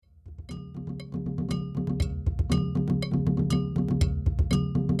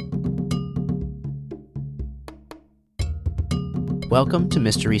Welcome to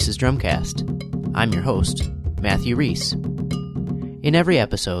Mr. Reese's Drumcast. I'm your host, Matthew Reese. In every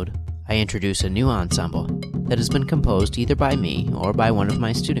episode, I introduce a new ensemble that has been composed either by me or by one of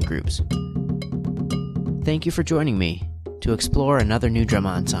my student groups. Thank you for joining me to explore another new drum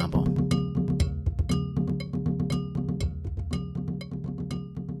ensemble.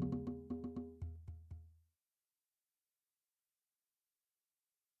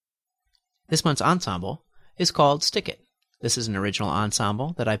 This month's ensemble is called Stick It. This is an original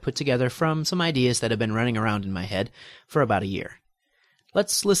ensemble that I put together from some ideas that have been running around in my head for about a year.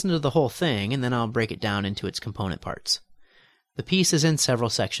 Let's listen to the whole thing, and then I'll break it down into its component parts. The piece is in several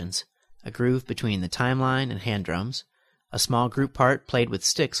sections: a groove between the timeline and hand drums, a small group part played with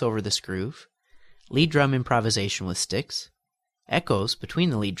sticks over this groove, lead drum improvisation with sticks, echoes between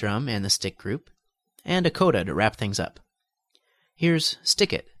the lead drum and the stick group, and a coda to wrap things up. Here's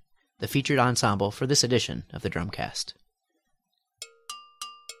Stick It, the featured ensemble for this edition of the Drumcast.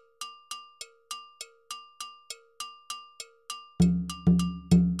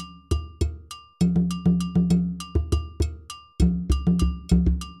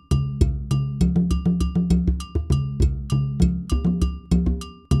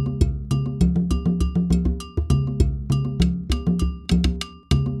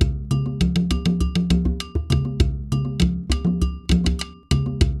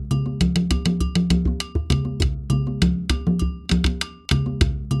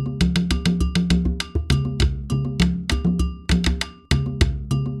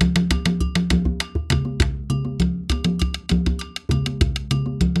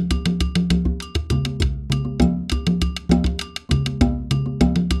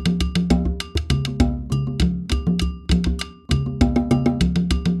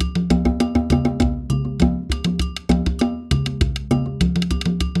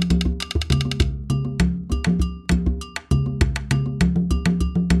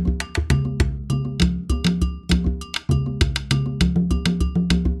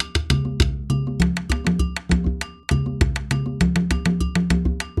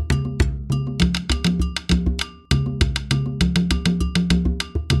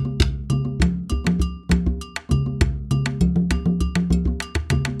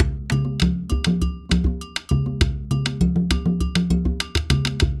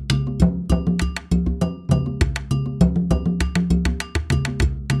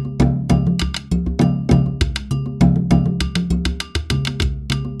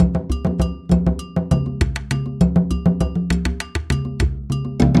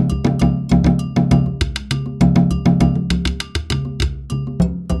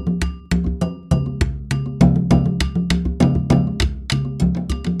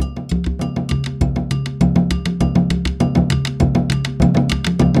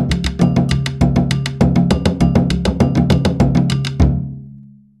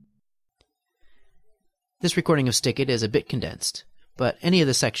 This recording of Stick It is a bit condensed, but any of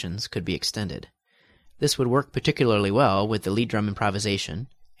the sections could be extended. This would work particularly well with the lead drum improvisation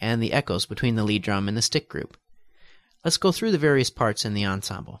and the echoes between the lead drum and the stick group. Let's go through the various parts in the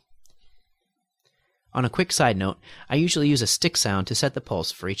ensemble. On a quick side note, I usually use a stick sound to set the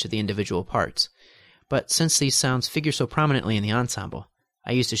pulse for each of the individual parts, but since these sounds figure so prominently in the ensemble,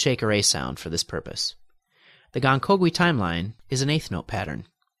 I used a shake-array sound for this purpose. The Gonkogwe timeline is an eighth note pattern.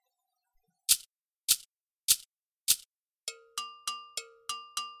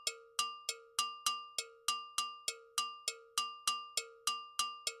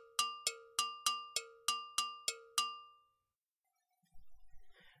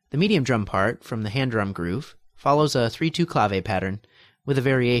 The medium drum part from the hand drum groove follows a 3-2 clave pattern with a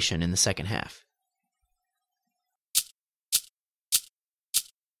variation in the second half.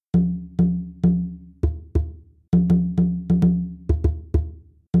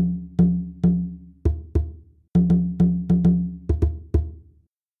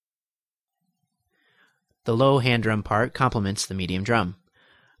 The low hand drum part complements the medium drum.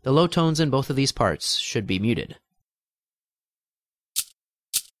 The low tones in both of these parts should be muted.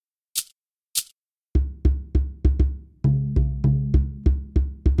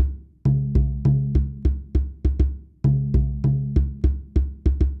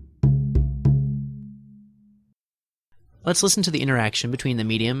 Let's listen to the interaction between the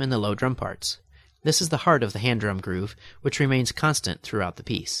medium and the low drum parts. This is the heart of the hand drum groove, which remains constant throughout the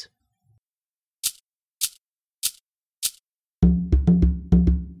piece.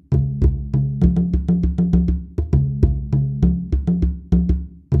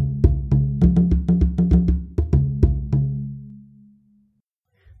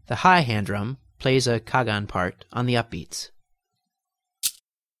 The high hand drum plays a kagan part on the upbeats.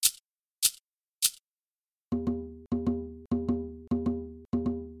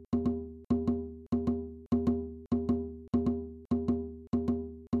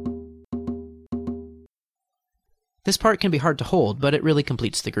 This part can be hard to hold, but it really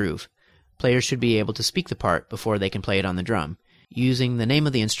completes the groove. Players should be able to speak the part before they can play it on the drum, using the name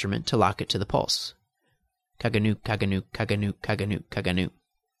of the instrument to lock it to the pulse. Kaganu, kaganu, kaganu, kaganu, kaganu.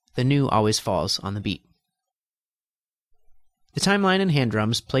 The nu always falls on the beat. The timeline and hand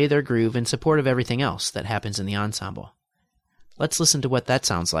drums play their groove in support of everything else that happens in the ensemble. Let's listen to what that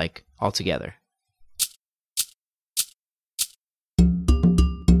sounds like all together.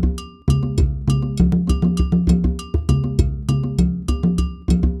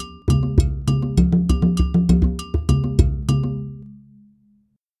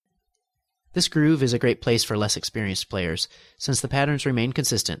 This groove is a great place for less experienced players, since the patterns remain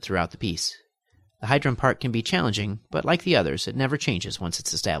consistent throughout the piece. The high drum part can be challenging, but like the others, it never changes once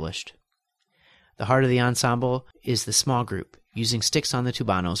it's established. The heart of the ensemble is the small group, using sticks on the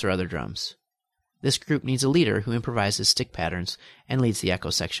tubanos or other drums. This group needs a leader who improvises stick patterns and leads the echo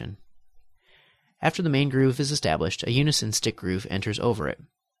section. After the main groove is established, a unison stick groove enters over it.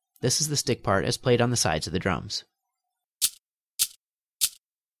 This is the stick part as played on the sides of the drums.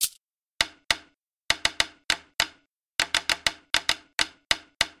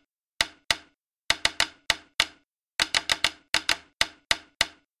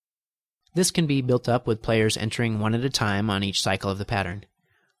 This can be built up with players entering one at a time on each cycle of the pattern.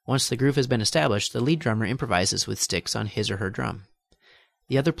 Once the groove has been established, the lead drummer improvises with sticks on his or her drum.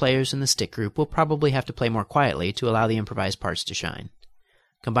 The other players in the stick group will probably have to play more quietly to allow the improvised parts to shine.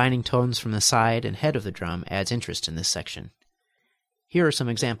 Combining tones from the side and head of the drum adds interest in this section. Here are some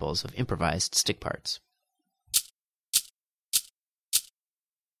examples of improvised stick parts.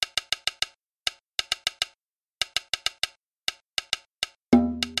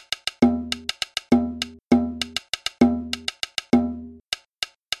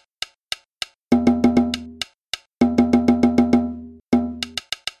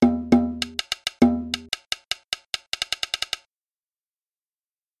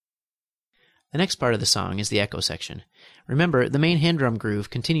 The next part of the song is the echo section. Remember, the main hand drum groove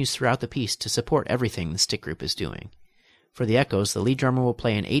continues throughout the piece to support everything the stick group is doing. For the echoes, the lead drummer will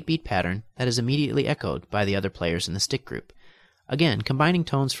play an 8-beat pattern that is immediately echoed by the other players in the stick group. Again, combining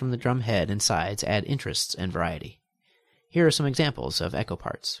tones from the drum head and sides add interests and variety. Here are some examples of echo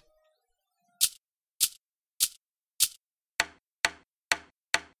parts.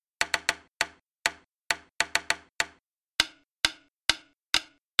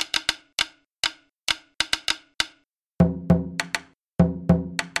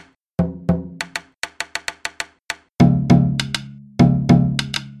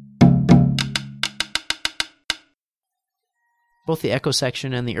 Both the echo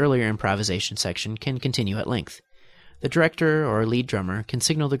section and the earlier improvisation section can continue at length. The director or lead drummer can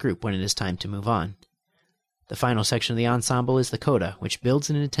signal the group when it is time to move on. The final section of the ensemble is the coda, which builds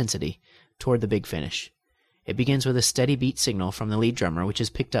in intensity toward the big finish. It begins with a steady beat signal from the lead drummer, which is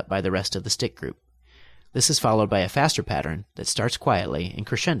picked up by the rest of the stick group. This is followed by a faster pattern that starts quietly and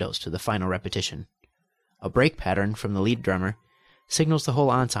crescendos to the final repetition. A break pattern from the lead drummer signals the whole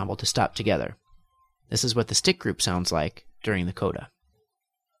ensemble to stop together. This is what the stick group sounds like during the coda.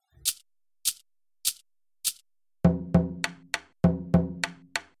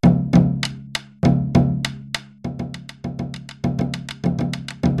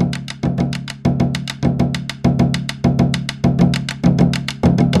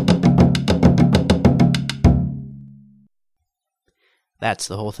 That's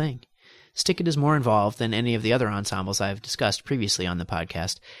the whole thing. Stick It is more involved than any of the other ensembles I've discussed previously on the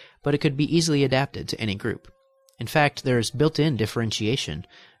podcast, but it could be easily adapted to any group. In fact, there's built-in differentiation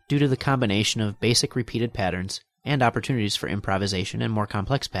due to the combination of basic repeated patterns and opportunities for improvisation and more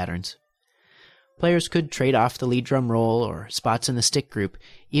complex patterns. Players could trade off the lead drum role or spots in the stick group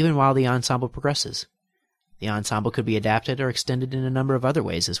even while the ensemble progresses. The ensemble could be adapted or extended in a number of other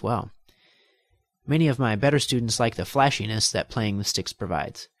ways as well. Many of my better students like the flashiness that playing with sticks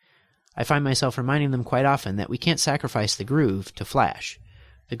provides. I find myself reminding them quite often that we can't sacrifice the groove to flash.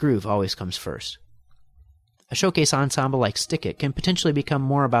 The groove always comes first. A showcase ensemble like Stick It can potentially become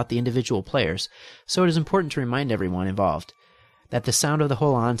more about the individual players, so it is important to remind everyone involved that the sound of the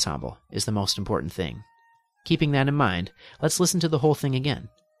whole ensemble is the most important thing. Keeping that in mind, let's listen to the whole thing again.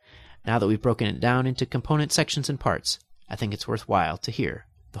 Now that we've broken it down into component sections and parts, I think it's worthwhile to hear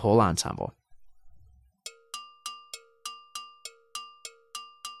the whole ensemble.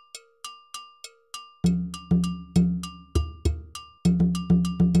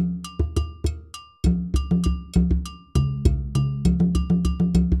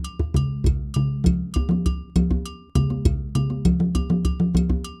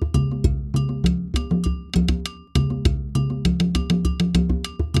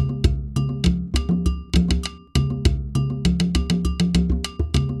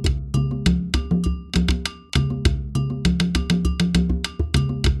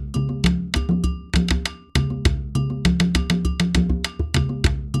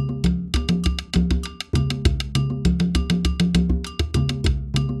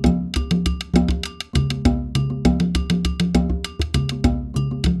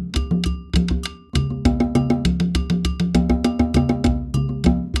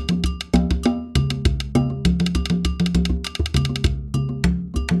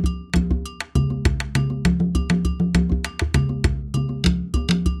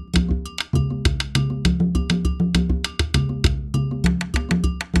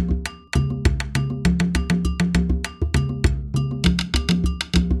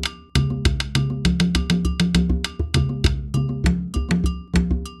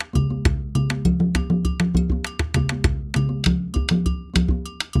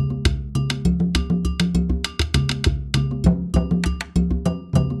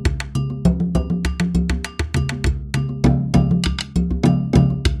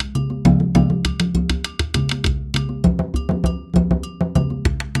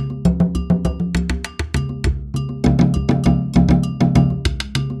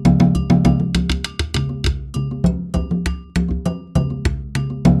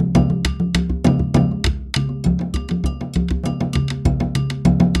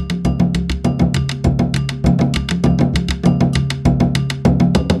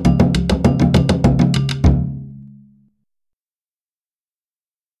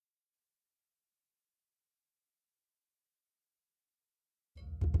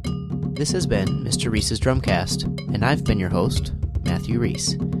 This has been Mr. Reese's Drumcast, and I've been your host, Matthew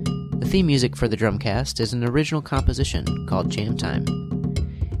Reese. The theme music for the Drumcast is an original composition called Jam Time.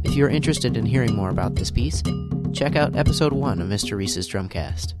 If you're interested in hearing more about this piece, check out episode 1 of Mr. Reese's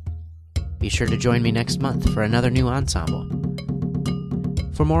Drumcast. Be sure to join me next month for another new ensemble.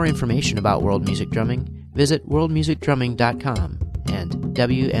 For more information about world music drumming, visit worldmusicdrumming.com and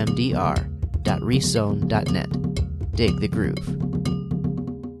wmdr.reesezone.net. Dig the groove.